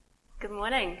Good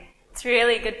morning. It's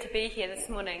really good to be here this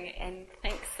morning, and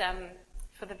thanks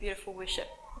for the beautiful worship.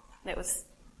 That was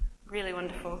really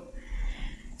wonderful.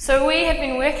 So we have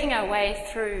been working our way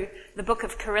through the book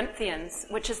of Corinthians,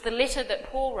 which is the letter that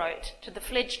Paul wrote to the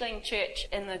fledgling church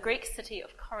in the Greek city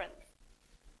of Corinth.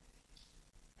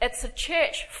 It's a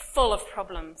church full of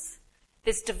problems.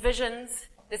 There's divisions,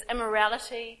 there's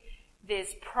immorality,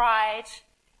 there's pride,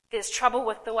 there's trouble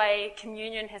with the way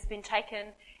communion has been taken.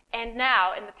 And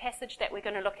now, in the passage that we're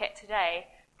going to look at today,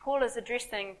 Paul is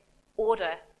addressing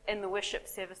order in the worship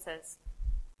services.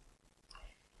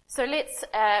 So let's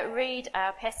read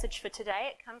our passage for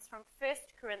today. It comes from 1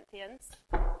 Corinthians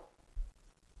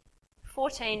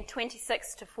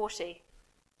 14:26 to 40.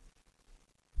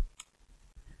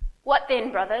 What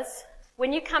then, brothers?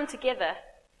 When you come together,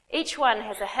 each one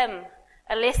has a hymn,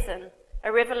 a lesson,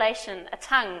 a revelation, a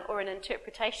tongue, or an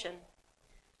interpretation.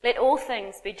 Let all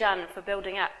things be done for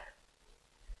building up.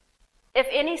 If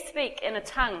any speak in a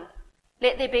tongue,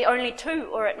 let there be only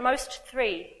 2 or at most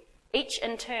 3, each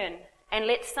in turn, and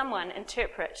let someone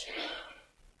interpret.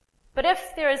 But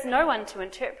if there is no one to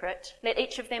interpret, let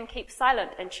each of them keep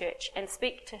silent in church and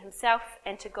speak to himself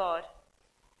and to God.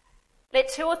 Let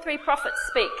 2 or 3 prophets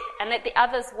speak, and let the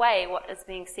others weigh what is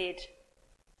being said.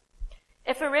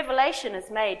 If a revelation is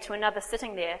made to another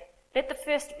sitting there, let the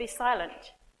first be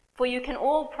silent. For you can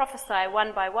all prophesy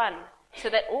one by one, so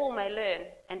that all may learn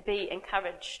and be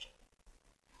encouraged.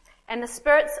 And the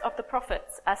spirits of the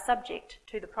prophets are subject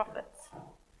to the prophets.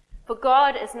 For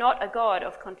God is not a God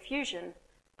of confusion,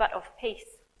 but of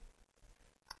peace.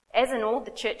 As in all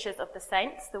the churches of the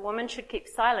saints, the women should keep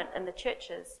silent in the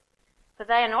churches, for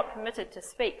they are not permitted to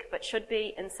speak, but should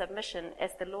be in submission,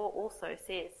 as the law also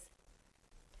says.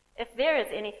 If there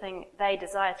is anything they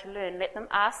desire to learn, let them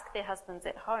ask their husbands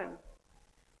at home.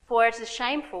 For it is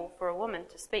shameful for a woman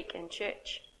to speak in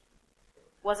church.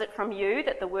 Was it from you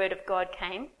that the word of God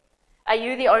came? Are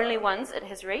you the only ones it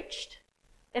has reached?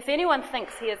 If anyone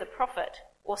thinks he is a prophet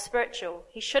or spiritual,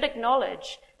 he should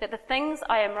acknowledge that the things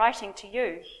I am writing to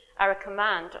you are a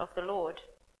command of the Lord.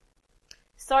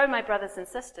 So, my brothers and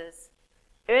sisters,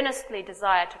 earnestly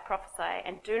desire to prophesy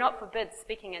and do not forbid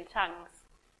speaking in tongues,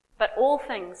 but all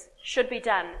things should be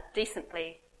done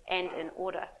decently and in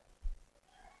order.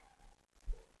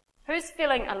 Who's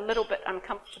feeling a little bit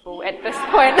uncomfortable at this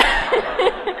point?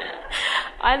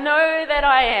 I know that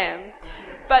I am,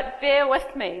 but bear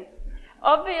with me.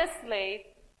 Obviously,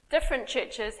 different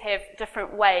churches have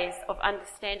different ways of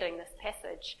understanding this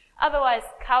passage. Otherwise,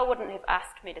 Carl wouldn't have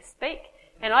asked me to speak,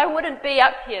 and I wouldn't be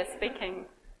up here speaking.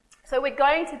 So we're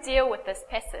going to deal with this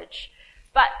passage.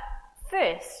 But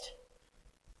first,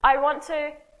 I want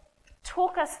to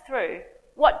talk us through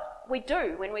what we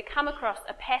do when we come across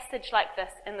a passage like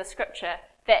this in the scripture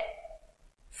that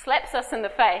slaps us in the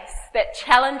face, that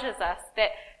challenges us,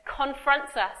 that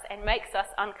confronts us and makes us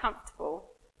uncomfortable.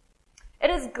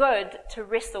 It is good to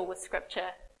wrestle with scripture,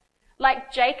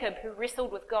 like Jacob, who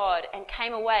wrestled with God and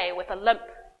came away with a limp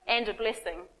and a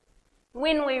blessing.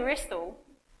 When we wrestle,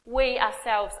 we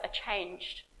ourselves are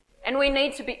changed, and we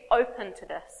need to be open to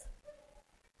this.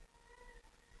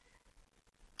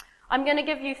 I'm going to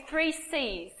give you 3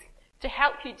 C's to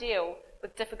help you deal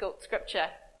with difficult scripture.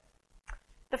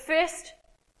 The first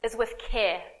is with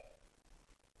care.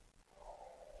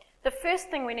 The first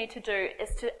thing we need to do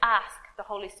is to ask the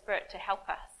Holy Spirit to help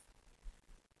us.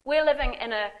 We're living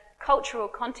in a cultural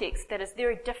context that is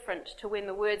very different to when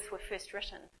the words were first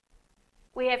written.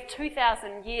 We have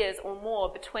 2,000 years or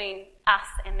more between us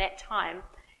and that time,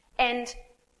 and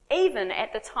even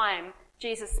at the time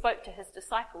Jesus spoke to his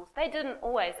disciples, they didn't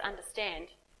always understand.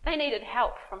 They needed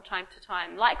help from time to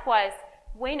time. Likewise,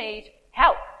 we need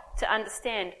help to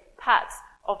understand parts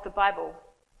of the Bible.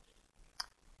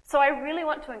 So I really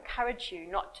want to encourage you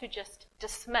not to just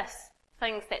dismiss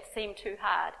things that seem too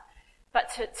hard, but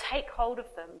to take hold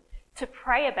of them, to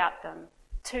pray about them,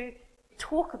 to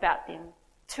talk about them,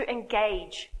 to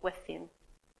engage with them.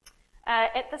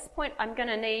 At this point, I'm going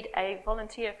to need a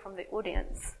volunteer from the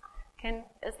audience.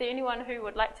 Is there anyone who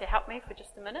would like to help me for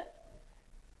just a minute?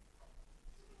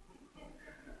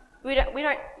 We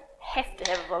don't have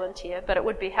to have a volunteer, but it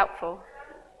would be helpful.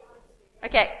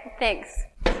 Okay, thanks.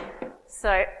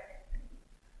 So,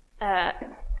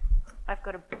 I've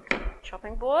got a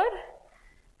chopping board.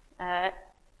 You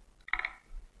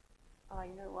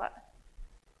know what?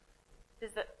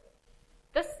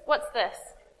 What's this?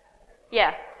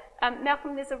 Yeah.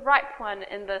 Malcolm, there's a ripe one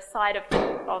in the side of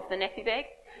the nappy bag.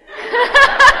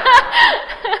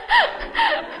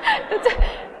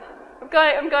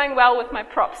 I'm going well with my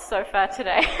props so far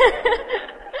today.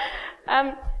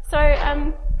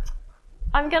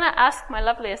 I'm going to ask my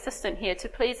lovely assistant here to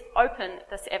please open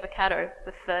this avocado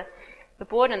with the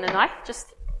board and the knife.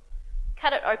 Just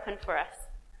cut it open for us.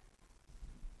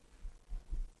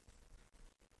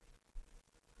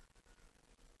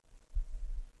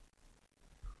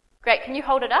 Great, can you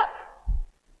hold it up?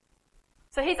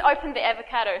 So he's opened the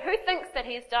avocado. Who thinks that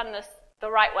he's done this the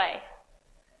right way?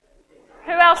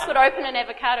 Who else would open an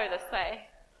avocado this way?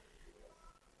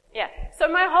 Yeah, so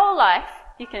my whole life,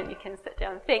 you can sit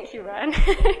down. Thank you, Ryan.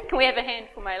 Can we have a hand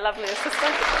for my lovely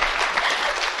assistant?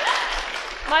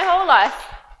 My whole life,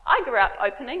 I grew up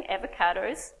opening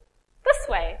avocados this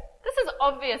way. This is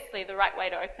obviously the right way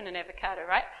to open an avocado,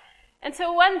 right?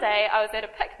 Until one day I was at a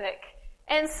picnic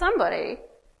and somebody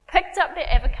picked up their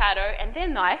avocado and their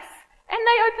knife and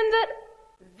they opened it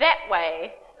that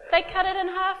way. They cut it in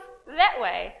half that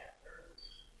way.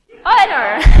 I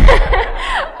know.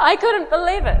 I couldn't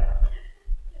believe it.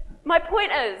 My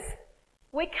point is,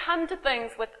 we come to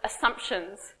things with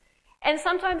assumptions, and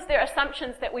sometimes they're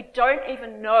assumptions that we don't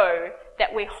even know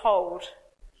that we hold.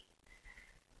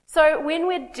 So when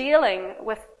we're dealing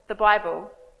with the Bible,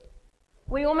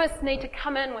 we almost need to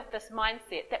come in with this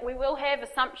mindset that we will have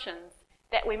assumptions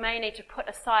that we may need to put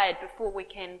aside before we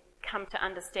can come to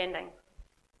understanding.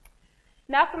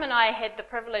 Malcolm and I had the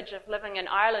privilege of living in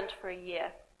Ireland for a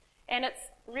year, and it's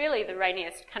really the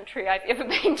rainiest country I've ever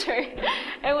been to.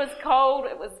 It was cold,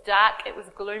 it was dark, it was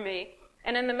gloomy,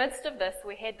 and in the midst of this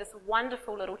we had this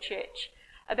wonderful little church,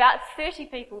 about 30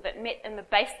 people that met in the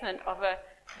basement of a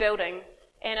building,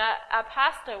 and our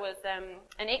pastor was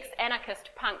an ex-anarchist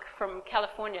punk from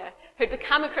California who'd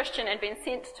become a Christian and been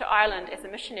sent to Ireland as a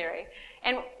missionary,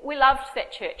 and we loved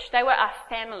that church. They were our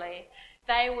family.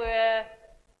 They were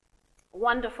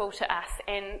wonderful to us,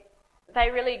 and they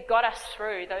really got us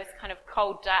through those kind of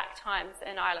cold, dark times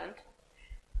in Ireland.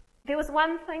 There was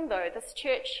one thing though, this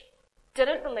church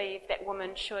didn't believe that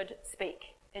women should speak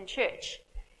in church.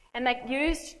 And they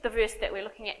used the verse that we're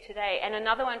looking at today and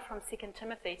another one from 2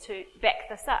 Timothy to back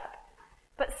this up.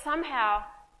 But somehow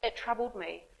it troubled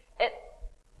me. It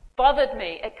bothered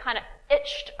me. It kind of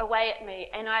itched away at me,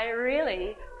 and I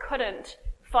really couldn't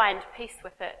find peace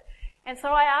with it. And so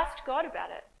I asked God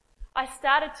about it. I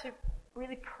started to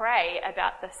really pray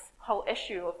about this whole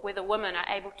issue of whether women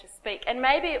are able to speak. And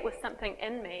maybe it was something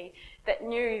in me that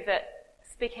knew that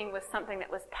speaking was something that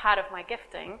was part of my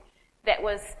gifting, that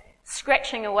was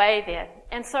scratching away there.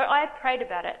 And so I prayed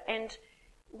about it, and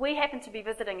we happened to be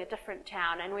visiting a different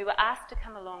town, and we were asked to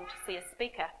come along to see a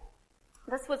speaker.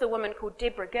 This was a woman called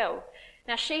Deborah Gill.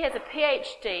 Now, she has a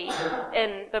PhD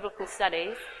in biblical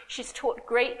studies. She's taught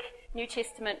Greek, New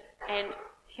Testament, and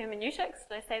hermeneutics,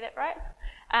 did I say that right?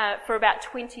 For about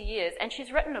 20 years, and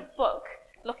she's written a book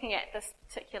looking at this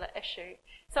particular issue.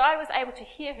 So I was able to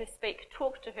hear her speak,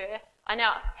 talk to her. I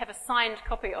now have a signed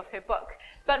copy of her book.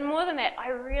 But more than that, I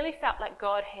really felt like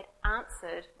God had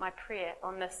answered my prayer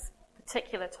on this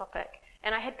particular topic,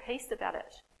 and I had peace about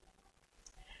it.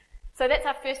 So that's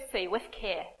our first C, with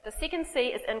care. The second C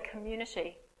is in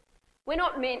community. We're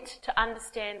not meant to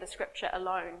understand the scripture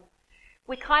alone.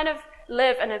 We kind of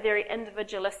live in a very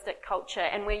individualistic culture,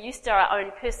 and we're used to our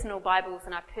own personal Bibles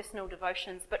and our personal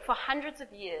devotions, but for hundreds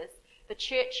of years, the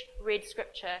church read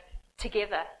scripture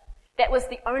together. That was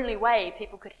the only way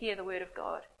people could hear the word of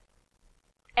God.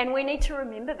 And we need to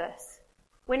remember this.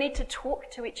 We need to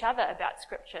talk to each other about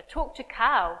scripture. Talk to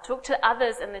Carl. Talk to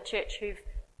others in the church who've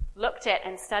looked at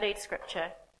and studied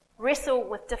scripture. Wrestle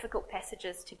with difficult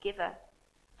passages together.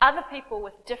 Other people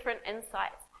with different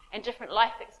insights and different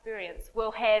life experience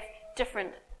will have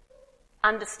different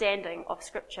understanding of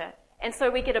scripture. And so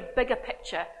we get a bigger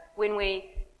picture when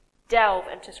we delve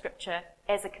into scripture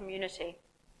as a community.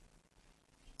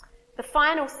 The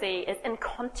final C is in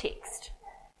context.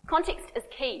 Context is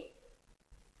key.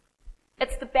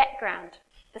 It's the background,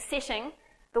 the setting,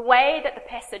 the way that the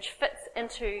passage fits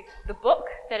into the book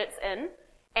that it's in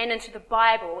and into the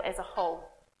Bible as a whole.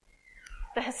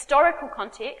 The historical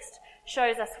context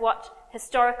shows us what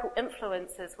historical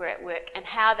influences were at work and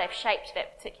how they've shaped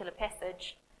that particular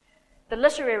passage. The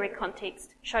literary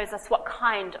context shows us what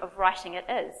kind of writing it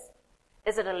is.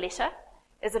 Is it a letter?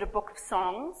 Is it a book of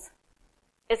songs?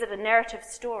 Is it a narrative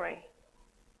story?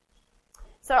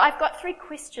 So I've got 3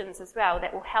 questions as well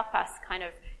that will help us kind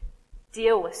of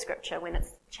deal with scripture when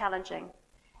it's challenging.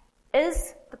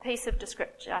 Is the piece of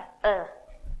scripture,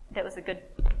 that was a good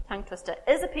tongue twister,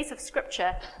 is a piece of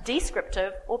scripture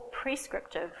descriptive or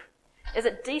prescriptive? Is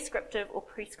it descriptive or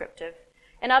prescriptive?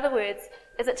 In other words,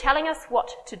 is it telling us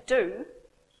what to do,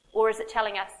 or is it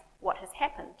telling us what has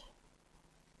happened?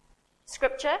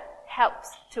 Scripture helps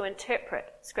to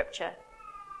interpret scripture.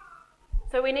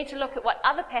 So we need to look at what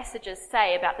other passages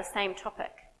say about the same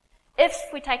topic. If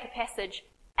we take a passage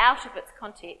out of its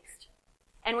context,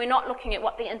 and we're not looking at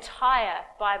what the entire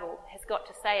Bible has got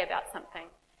to say about something,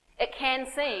 it can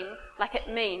seem like it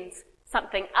means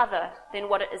something other than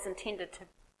what it is intended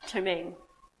to mean.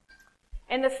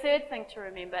 And the third thing to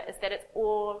remember is that it's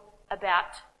all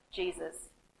about Jesus.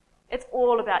 It's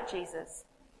all about Jesus.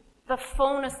 The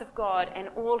fullness of God and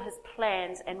all his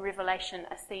plans and revelation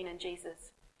are seen in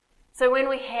Jesus. So when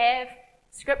we have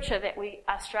scripture that we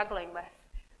are struggling with,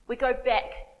 we go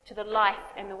back to the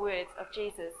life and the words of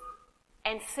Jesus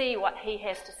and see what he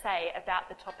has to say about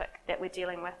the topic that we're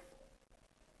dealing with.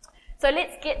 So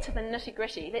let's get to the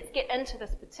nitty-gritty. Let's get into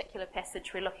this particular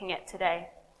passage we're looking at today.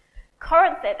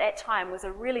 Corinth at that time was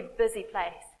a really busy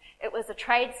place. It was a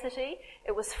trade city.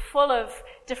 It was full of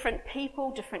different people,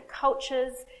 different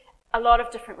cultures. A lot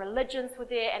of different religions were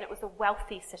there, and it was a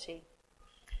wealthy city.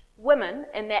 Women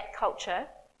in that culture,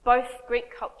 both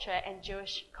Greek culture and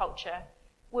Jewish culture,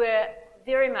 were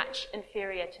very much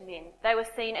inferior to men. They were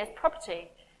seen as property.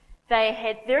 They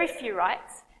had very few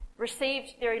rights,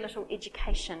 received very little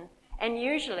education, and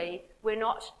usually were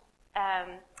not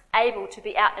able to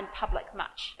be out in public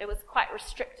much. It was quite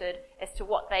restricted as to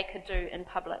what they could do in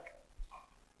public.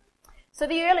 So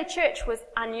the early church was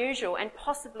unusual and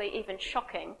possibly even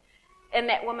shocking in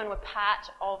that women were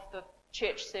part of the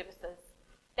church services.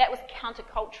 That was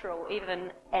countercultural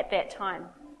even at that time.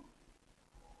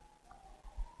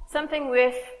 Something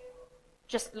worth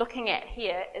just looking at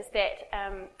here is that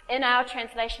in our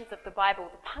translations of the Bible,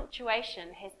 the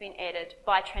punctuation has been added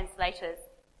by translators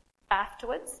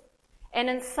afterwards. And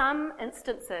in some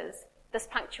instances, this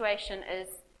punctuation is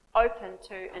open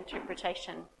to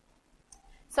interpretation.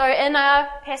 So in our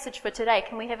passage for today,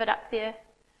 can we have it up there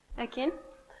again?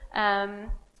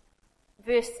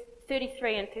 Verse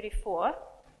 33 and 34.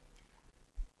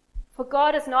 For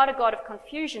God is not a God of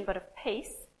confusion, but of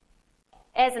peace.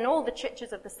 As in all the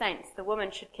churches of the saints, the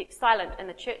woman should keep silent in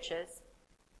the churches.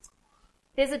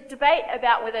 There's a debate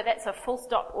about whether that's a full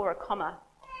stop or a comma.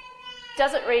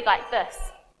 Does it read like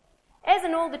this? As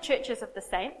in all the churches of the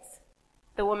saints,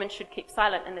 the woman should keep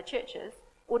silent in the churches.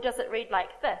 Or does it read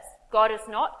like this? God is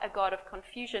not a God of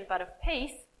confusion, but of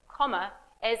peace, comma,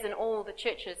 as in all the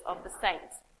churches of the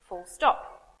saints, full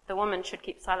stop. The woman should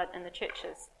keep silent in the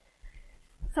churches.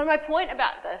 So my point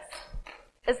about this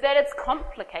is that it's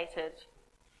complicated.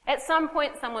 At some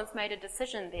point, someone's made a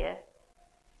decision there.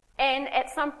 And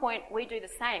at some point, we do the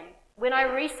same. When I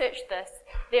researched this,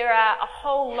 there are a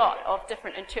whole lot of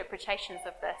different interpretations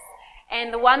of this.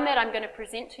 And the one that I'm going to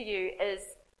present to you is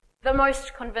the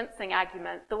most convincing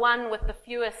argument, the one with the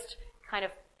fewest kind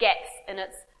of gaps in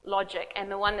its logic,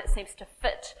 and the one that seems to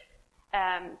fit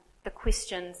the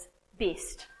questions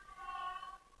best.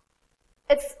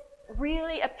 It's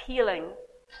really appealing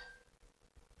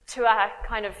to our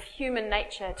kind of human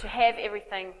nature to have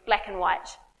everything black and white.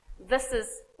 This is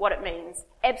what it means.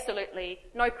 Absolutely,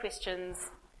 no questions.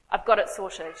 I've got it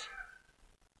sorted.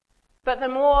 But the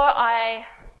more I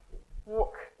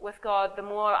walk with God, the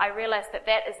more I realize that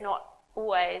that is not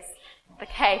always the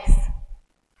case.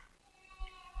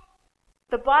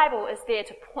 The Bible is there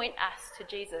to point us to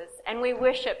Jesus, and we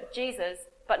worship Jesus,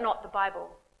 but not the Bible.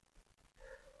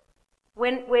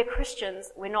 When we're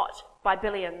Christians, we're not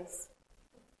Bibilians.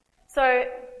 So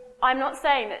I'm not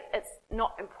saying that it's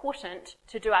not important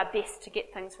to do our best to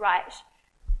get things right.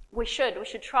 We should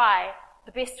try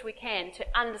the best we can to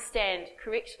understand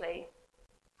correctly.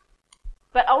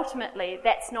 But ultimately,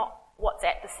 that's not what's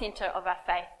at the centre of our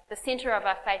faith. The centre of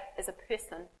our faith is a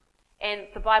person, and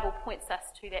the Bible points us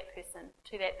to that person,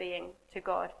 to that being, to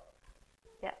God.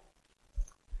 Yeah.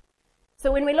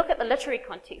 So when we look at the literary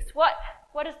context, what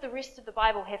does the rest of the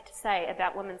Bible have to say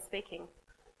about women speaking?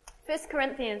 1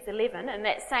 Corinthians 11, in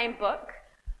that same book,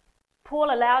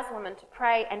 Paul allows women to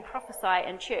pray and prophesy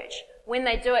in church when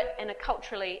they do it in a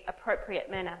culturally appropriate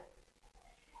manner.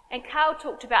 And Carl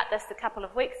talked about this a couple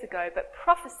of weeks ago, but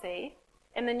prophecy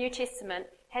in the New Testament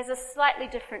has a slightly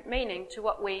different meaning to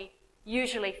what we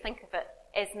usually think of it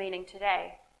as meaning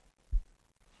today.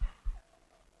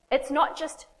 It's not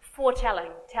just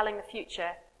foretelling, telling the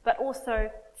future, but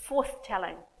also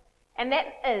forthtelling. And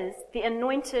that is the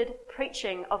anointed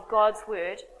preaching of God's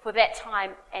word for that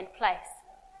time and place.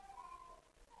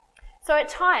 So at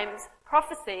times,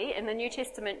 prophecy in the New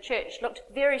Testament church looked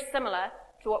very similar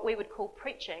to what we would call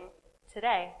preaching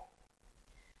today.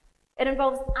 It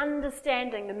involves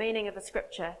understanding the meaning of a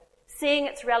scripture, seeing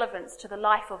its relevance to the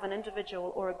life of an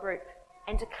individual or a group,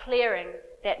 and declaring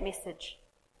that message.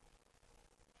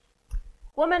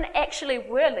 Women actually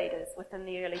were leaders within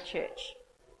the early church.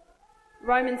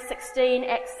 Romans 16,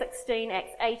 Acts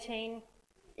 18,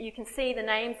 you can see the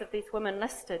names of these women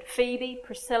listed: Phoebe,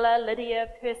 Priscilla, Lydia,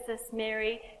 Persis,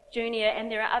 Mary, Junia,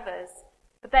 and there are others.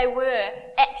 But they were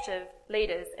active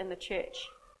leaders in the church.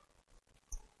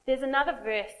 There's another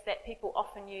verse that people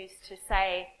often use to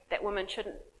say that women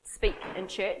shouldn't speak in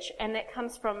church, and that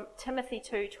comes from Timothy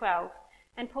 2:12.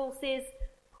 And Paul says,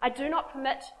 "I do not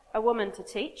permit a woman to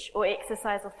teach or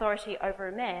exercise authority over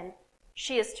a man.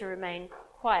 She is to remain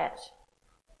quiet."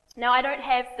 Now, I don't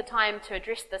have the time to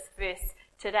address this verse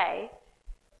today,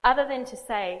 other than to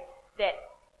say that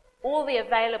all the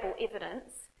available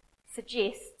evidence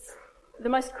suggests, the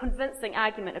most convincing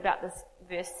argument about this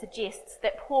verse suggests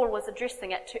that Paul was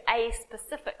addressing it to a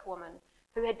specific woman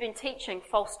who had been teaching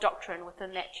false doctrine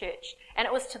within that church. And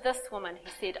it was to this woman he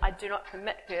said, "I do not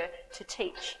permit her to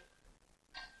teach."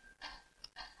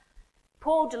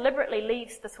 Paul deliberately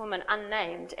leaves this woman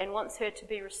unnamed and wants her to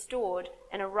be restored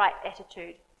in a right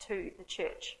attitude to the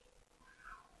church.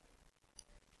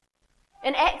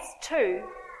 In Acts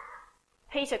 2,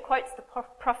 Peter quotes the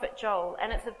prophet Joel,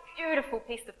 and it's a beautiful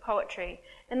piece of poetry.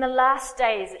 "In the last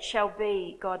days it shall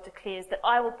be, God declares, that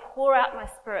I will pour out my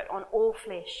spirit on all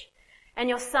flesh, and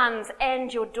your sons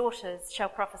and your daughters shall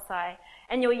prophesy,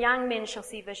 and your young men shall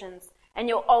see visions, and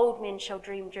your old men shall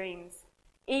dream dreams.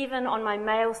 Even on my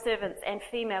male servants and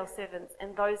female servants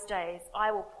in those days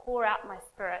I will pour out my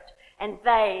spirit, and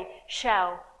they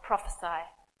shall prophesy."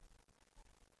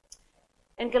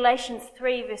 In Galatians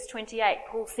 3 verse 28,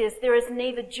 Paul says, "There is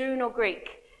neither Jew nor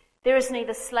Greek, there is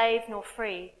neither slave nor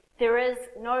free, there is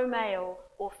no male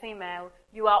or female,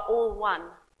 you are all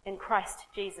one in Christ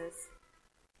Jesus."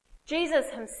 Jesus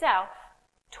himself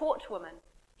taught women.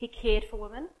 He cared for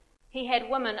women. He had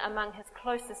women among his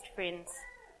closest friends.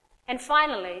 And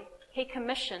finally, he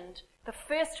commissioned the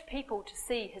first people to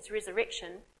see his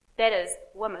resurrection, that is,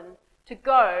 women, to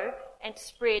go and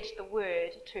spread the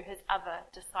word to his other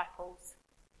disciples.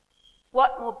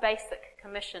 What more basic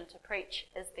commission to preach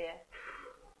is there?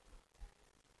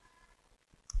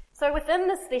 So within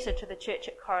this letter to the church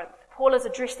at Corinth, Paul is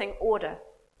addressing order.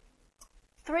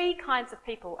 3 kinds of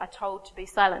people are told to be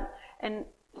silent.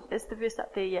 And is the verse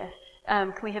up there? Yeah.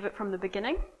 Can we have it from the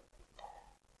beginning?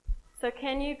 So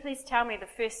can you please tell me the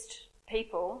first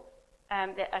people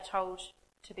that are told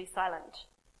to be silent?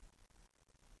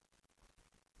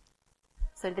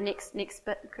 So the next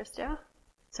bit, Christia?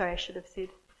 Sorry, I should have said.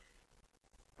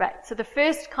 Right, so the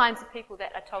first kinds of people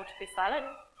that are told to be silent,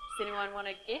 does anyone want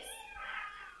to guess?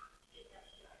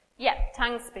 Yeah,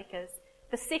 tongue speakers.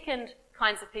 The second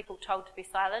kinds of people told to be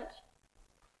silent,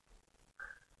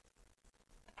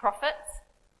 the prophets.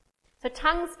 So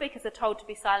tongue speakers are told to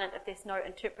be silent if there's no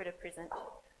interpreter present.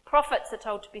 Prophets are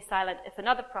told to be silent if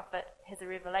another prophet has a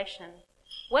revelation.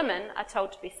 Women are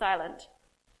told to be silent.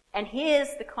 And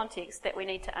here's the context that we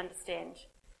need to understand.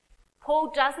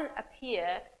 Paul doesn't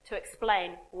appear to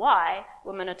explain why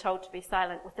women are told to be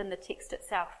silent within the text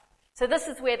itself. So this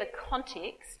is where the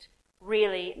context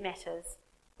really matters.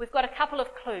 We've got a couple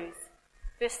of clues.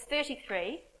 Verse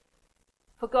 33,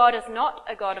 "For God is not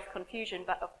a God of confusion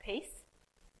but of peace."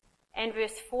 And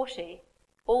verse 40,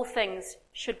 "All things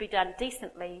should be done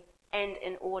decently and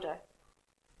in order."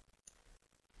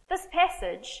 This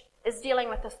passage is dealing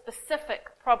with a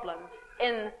specific problem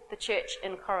in the church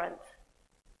in Corinth.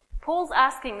 Paul's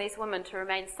asking these women to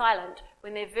remain silent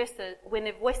when their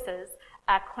voices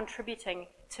are contributing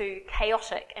to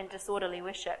chaotic and disorderly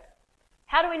worship.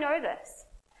 How do we know this?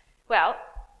 Well,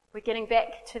 we're getting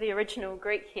back to the original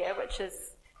Greek here, which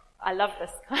is, I love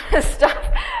this kind of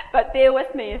stuff, but bear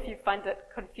with me if you find it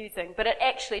confusing. But it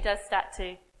actually does start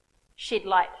to shed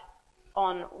light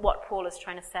on what Paul is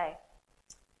trying to say.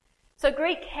 So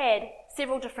Greek had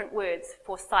several different words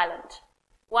for silent.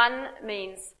 One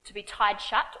means to be tied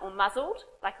shut or muzzled,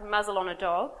 like a muzzle on a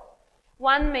dog.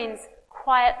 One means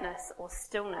quietness or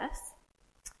stillness.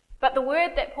 But the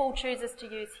word that Paul chooses to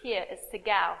use here is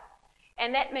sigao,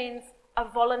 and that means a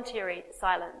voluntary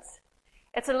silence.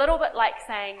 It's a little bit like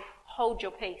saying, "Hold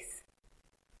your peace."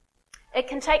 It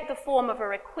can take the form of a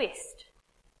request.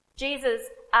 Jesus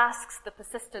asks the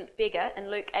persistent beggar in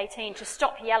Luke 18 to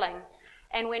stop yelling.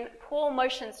 And when Paul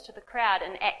motions to the crowd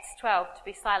in Acts 12 to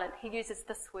be silent, he uses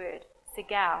this word,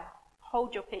 sigao,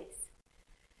 hold your peace.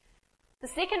 The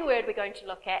second word we're going to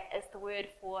look at is the word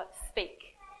for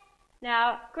speak.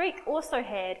 Now, Greek also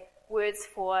had words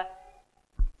for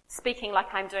speaking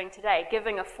like I'm doing today,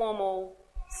 giving a formal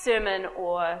sermon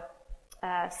or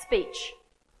speech.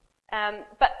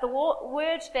 But the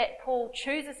word that Paul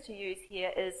chooses to use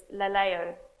here is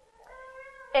laleo.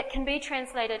 It can be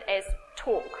translated as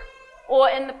talk, or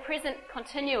in the present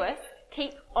continuous,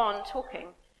 keep on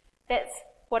talking. That's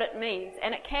what it means.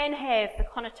 And it can have the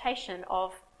connotation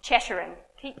of chattering,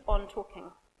 keep on talking.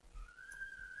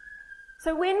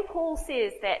 So when Paul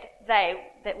says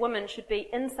that women should be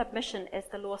in submission as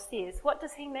the law says, what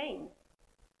does he mean?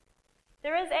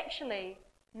 There is actually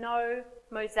no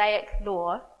Mosaic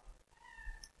law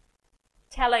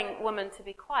telling women to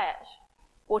be quiet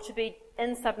or to be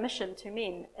in submission to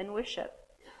men in worship.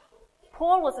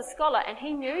 Paul was a scholar and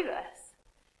he knew this.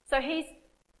 So he's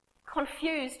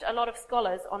confused a lot of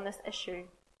scholars on this issue.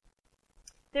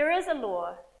 There is a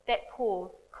law that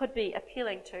Paul could be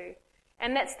appealing to,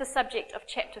 and that's the subject of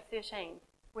chapter 13,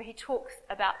 where he talks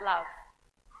about love.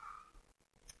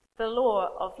 The law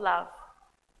of love.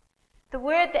 The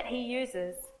word that he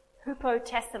uses,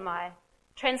 hupotasomai,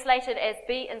 translated as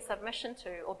be in submission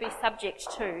to or be subject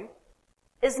to,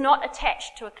 is not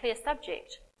attached to a clear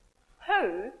subject.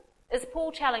 Who is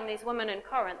Paul telling these women in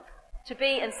Corinth to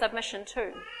be in submission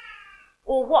to?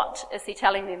 Or what is he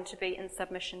telling them to be in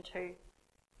submission to?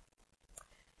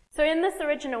 So in this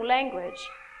original language,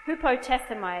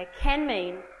 hupotasomai can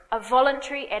mean a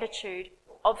voluntary attitude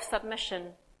of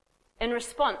submission in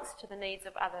response to the needs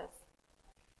of others.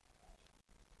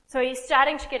 So he's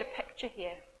starting to get a picture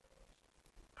here.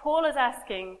 Paul is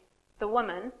asking the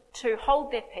women to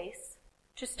hold their peace,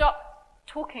 to stop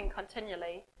talking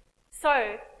continually,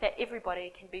 so that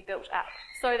everybody can be built up,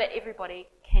 so that everybody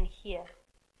can hear.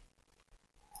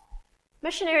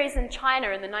 Missionaries in China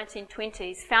in the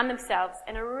 1920s found themselves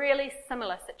in a really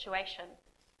similar situation.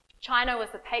 China was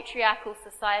a patriarchal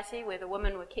society where the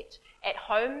women were kept at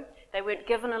home. They weren't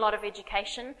given a lot of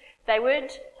education. They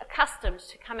weren't accustomed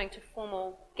to coming to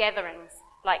formal gatherings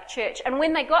like church. And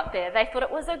when they got there, they thought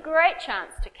it was a great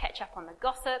chance to catch up on the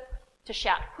gossip, to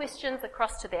shout questions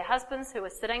across to their husbands who were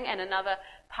sitting in another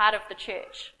part of the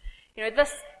church. You know,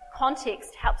 this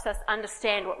context helps us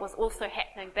understand what was also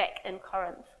happening back in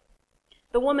Corinth.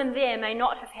 The women there may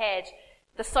not have had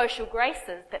the social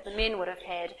graces that the men would have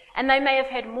had, and they may have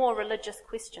had more religious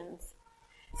questions.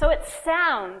 So it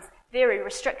sounds very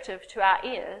restrictive to our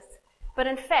ears, but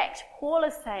in fact, Paul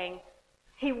is saying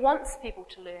he wants people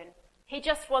to learn. He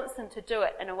just wants them to do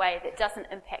it in a way that doesn't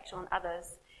impact on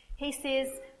others. He says,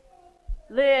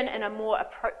 learn in a more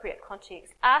appropriate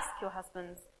context. Ask your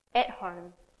husbands at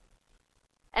home.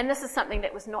 And this is something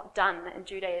that was not done in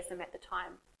Judaism at the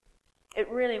time. It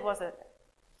really wasn't.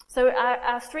 So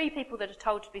our three people that are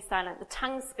told to be silent: the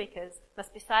tongue speakers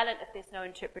must be silent if there's no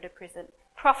interpreter present.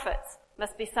 Prophets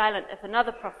must be silent if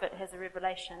another prophet has a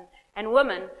revelation. And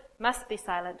women must be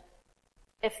silent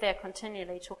if they're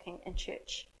continually talking in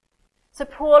church. So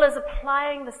Paul is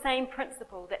applying the same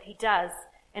principle that he does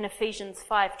in Ephesians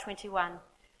 5:21.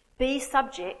 Be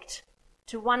subject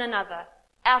to one another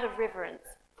out of reverence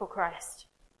for Christ.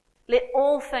 Let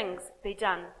all things be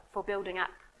done for building up.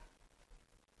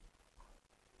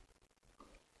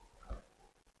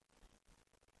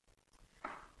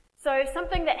 So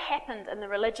something that happened in the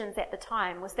religions at the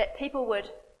time was that people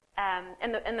would,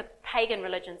 in the pagan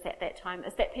religions at that time,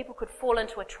 is that people could fall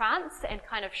into a trance and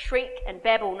kind of shriek and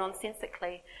babble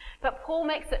nonsensically. But Paul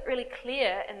makes it really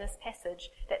clear in this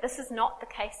passage that this is not the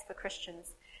case for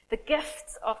Christians. The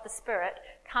gifts of the Spirit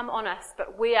come on us,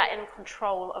 but we are in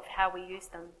control of how we use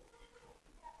them.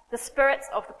 The spirits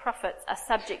of the prophets are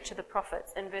subject to the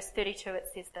prophets. In verse 32 it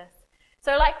says this.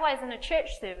 So likewise in a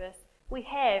church service, we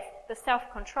have the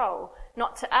self-control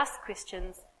not to ask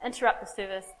questions, interrupt the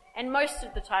service, and most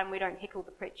of the time we don't heckle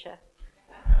the preacher.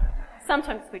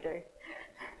 Sometimes we do.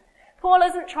 Paul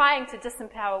isn't trying to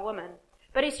disempower women,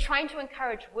 but he's trying to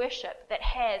encourage worship that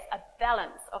has a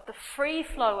balance of the free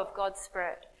flow of God's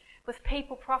Spirit, with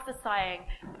people prophesying,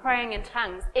 praying in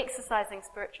tongues, exercising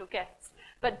spiritual gifts,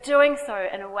 but doing so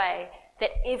in a way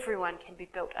that everyone can be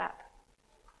built up.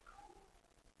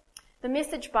 The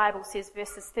Message Bible says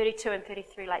verses 32 and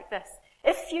 33 like this: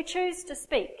 if you choose to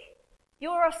speak,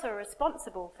 you're also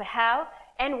responsible for how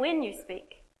and when you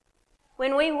speak.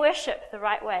 When we worship the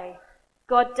right way,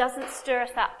 God doesn't stir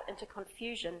us up into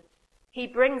confusion. He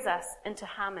brings us into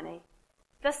harmony.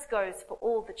 This goes for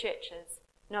all the churches,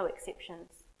 no exceptions.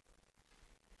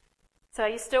 So are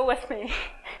you still with me?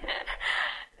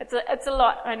 It's a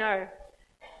lot, I know.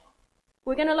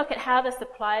 We're going to look at how this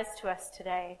applies to us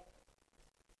today.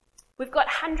 We've got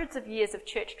hundreds of years of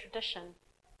church tradition,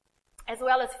 as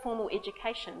well as formal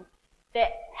education, that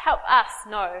help us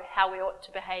know how we ought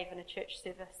to behave in a church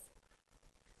service.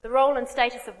 The role and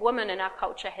status of women in our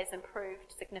culture has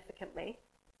improved significantly.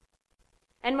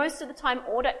 And most of the time,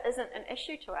 order isn't an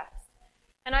issue to us.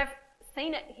 And I've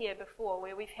seen it here before,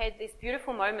 where we've had these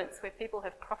beautiful moments where people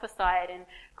have prophesied and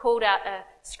called out a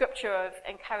scripture of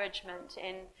encouragement,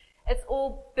 and it's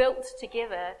all built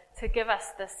together to give us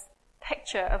this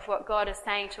picture of what God is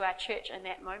saying to our church in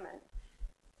that moment.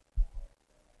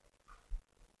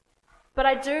 But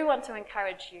I do want to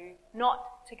encourage you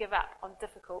not to give up on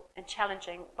difficult and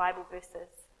challenging Bible verses.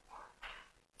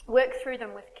 Work through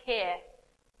them with care,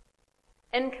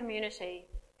 in community,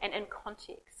 and in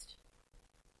context.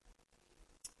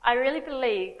 I really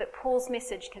believe that Paul's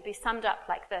message can be summed up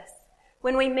like this.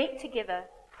 When we meet together,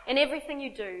 in everything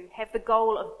you do, have the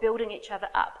goal of building each other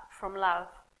up from love,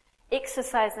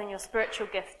 exercising your spiritual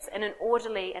gifts in an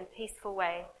orderly and peaceful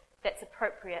way that's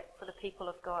appropriate for the people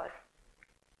of God.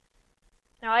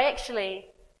 Now, I actually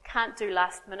can't do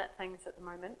last-minute things at the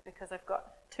moment because I've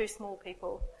got 2 small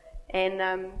people, and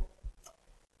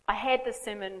I had this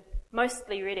sermon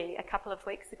mostly ready a couple of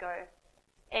weeks ago,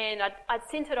 and I'd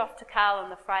sent it off to Carl on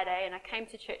the Friday, and I came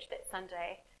to church that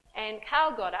Sunday, and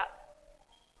Carl got up,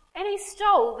 and he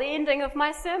stole the ending of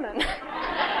my sermon.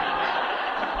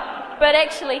 But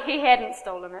actually, he hadn't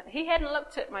stolen it. He hadn't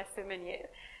looked at my sermon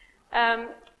yet.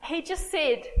 He just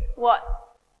said what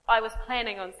I was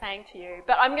planning on saying to you.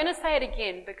 But I'm going to say it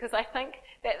again because I think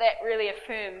that really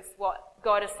affirms what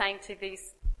God is saying to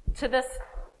this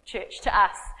church, to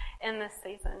us in this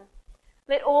season.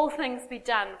 Let all things be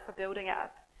done for building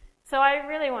up. So I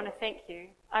really want to thank you.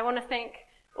 I want to thank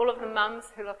all of the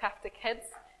mums who look after kids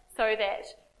so that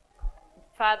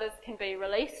fathers can be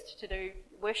released to do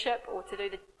worship or to do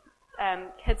the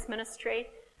kids ministry.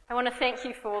 I want to thank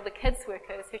you for all the kids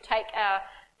workers who take our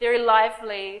very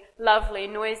lively, lovely,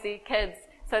 noisy kids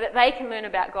so that they can learn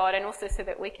about God and also so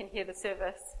that we can hear the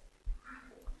service.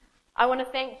 I want to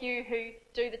thank you who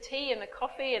do the tea and the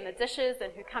coffee and the dishes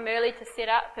and who come early to set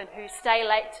up and who stay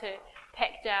late to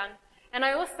pack down. And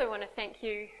I also want to thank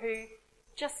you who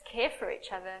just care for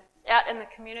each other out in the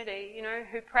community,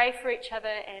 who pray for each other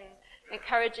and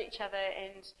encourage each other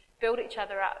and build each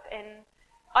other up. And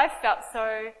I've felt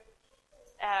so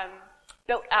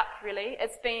built up, really.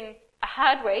 It's been a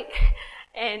hard week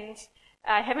and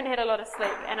I haven't had a lot of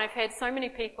sleep, and I've had so many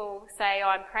people say,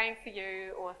 I'm praying for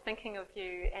you or thinking of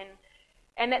you,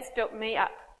 and that's built me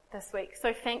up this week,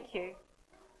 so thank you.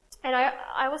 And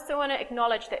I also want to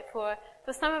acknowledge that for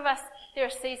some of us, there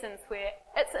are seasons where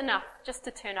it's enough just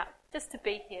to turn up, just to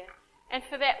be here, and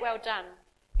for that, well done.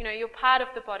 You're part of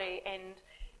the body,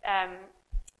 and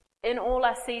in all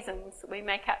our seasons, we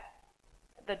make up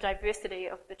the diversity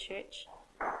of the church.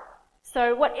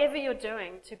 So whatever you're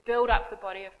doing to build up the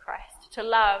body of Christ, to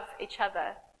love each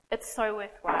other, it's so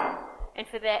worthwhile. And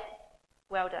for that,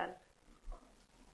 well done.